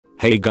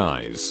Hey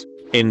guys.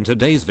 In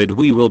today's vid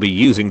we will be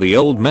using the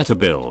old meta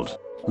build.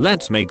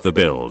 Let's make the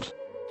build.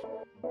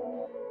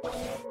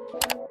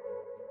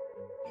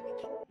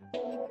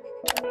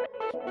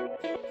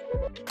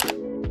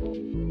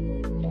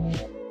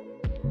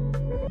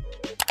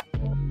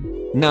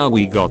 Now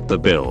we got the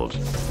build.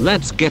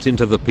 Let's get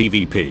into the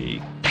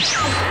PvP.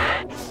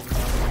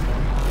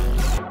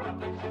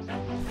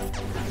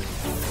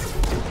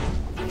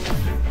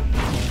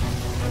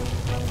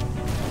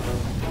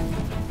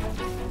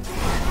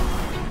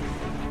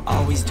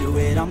 Always do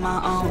it on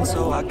my own,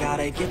 so I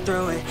gotta get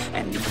through it.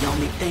 And the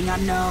only thing I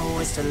know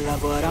is to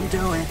love what I'm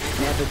doing.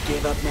 Never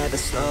give up, never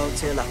slow,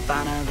 till I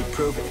finally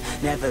prove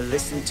it. Never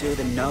listen to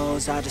the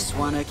no's, I just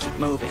wanna keep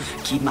moving.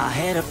 Keep my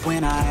head up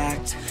when I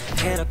act,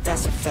 head up,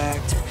 that's a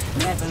fact.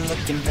 Never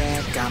looking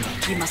back, I'ma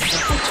keep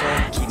myself on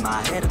track. Keep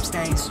my head up,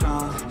 staying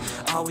strong,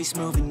 always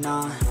moving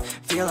on.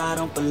 Feel I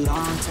don't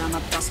belong, tell my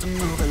thoughts to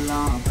move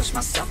along. Push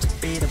myself to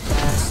be the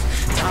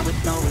best, time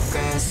with no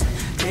regrets.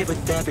 Live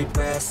with every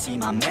breath, see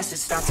my message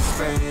start to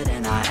spread.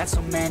 And I had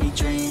so many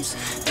dreams,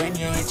 then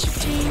you hit your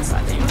teens.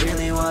 Life ain't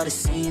really what it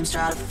seems,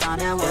 try to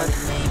find out what it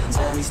means.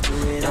 Always do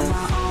it on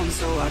my own,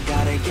 so I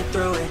gotta get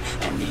through it.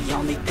 And the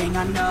only thing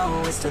I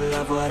know is to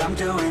love what I'm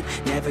doing.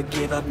 Never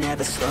give up,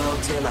 never slow,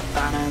 till I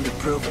finally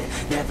prove it.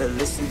 Never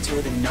listen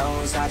to the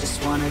no's, I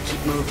just wanna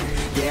keep moving.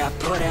 Yeah, I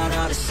put out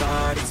all this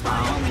art, it's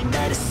my only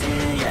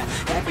medicine. Yeah,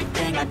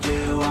 everything I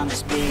do, I'm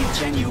just being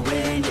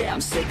genuine. Yeah, I'm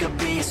sick of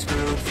being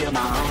screwed, feel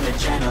my own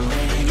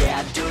adrenaline. Yeah,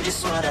 I do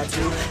just what I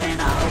do,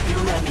 and I hope you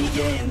let me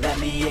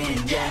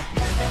in, yeah.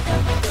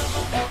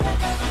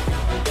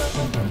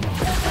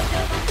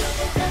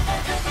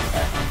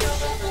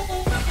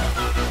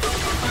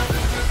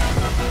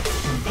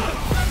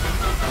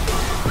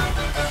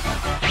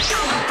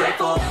 I'm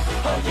grateful,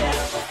 oh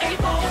yeah,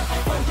 able,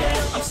 oh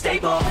yeah, I'm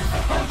stable,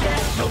 oh yeah,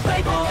 no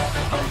label,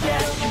 oh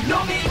yeah, you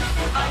know me,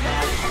 I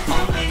have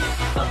only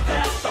a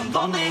path, I'm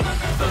lonely,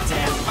 but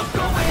damn, I'm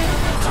going to win.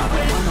 I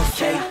want no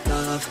fake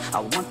love, I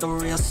want the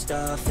real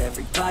stuff.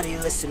 Everybody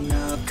listen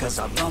up, cause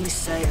I'll only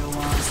say it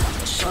once. I'm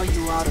gonna show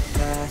you all the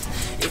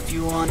path, if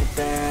you want it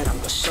bad. I'm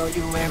gonna show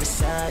you where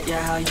it's at,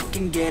 yeah, how you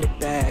can get it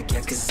back.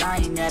 Yeah, cause I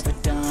ain't never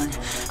done,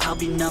 I'll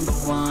be number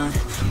one.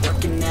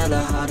 Working hella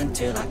hard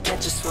until I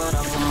get just what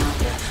I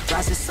want. Yeah,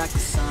 rises like the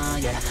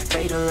sun, yeah,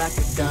 fatal like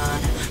a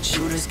gun.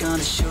 Shooter's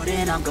gonna shoot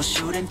and I'm gonna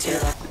shoot until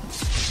I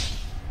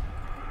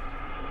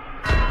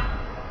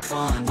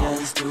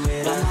always do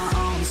it on my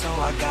own, so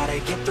I gotta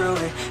get through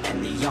it.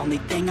 And the only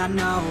thing I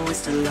know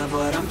is to love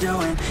what I'm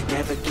doing.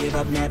 Never give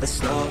up, never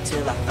slow,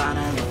 till I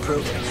finally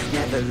prove it.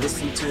 Never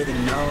listen to the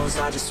no's,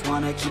 I just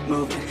wanna keep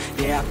moving.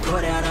 Yeah, I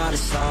put out all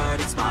this art,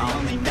 it's my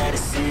only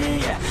medicine.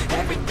 Yeah,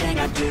 everything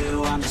I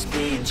do, I'm just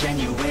being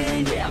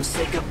genuine. Yeah, I'm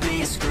sick of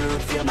being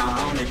screwed, feel my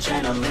own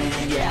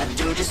adrenaline. Yeah, I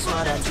do just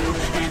what I do,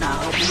 and I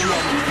hope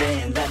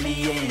you let me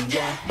in,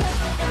 yeah.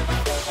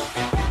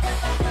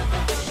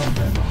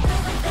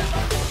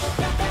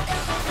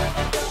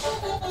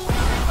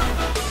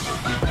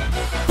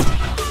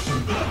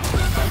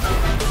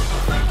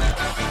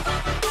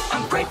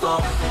 Oh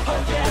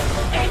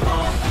yeah,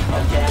 able,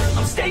 oh yeah,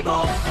 I'm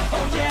stable,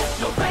 oh yeah,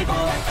 no label,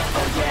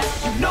 oh yeah,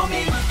 you know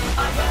me,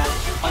 I have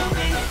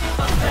only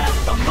a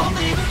path, I'm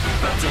lonely,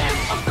 but damn,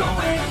 I'm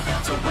going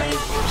to win,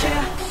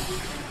 yeah.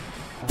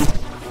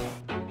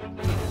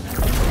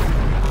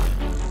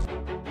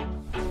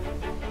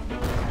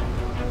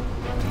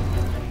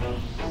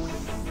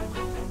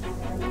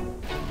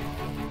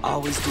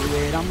 Always do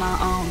it on my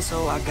own,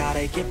 so I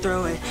gotta get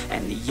through it.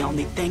 And the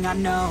only thing I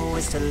know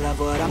is to love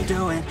what I'm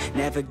doing.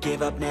 Never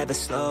give up, never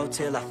slow,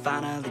 till I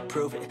finally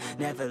prove it.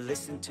 Never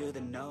listen to the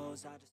no's, I just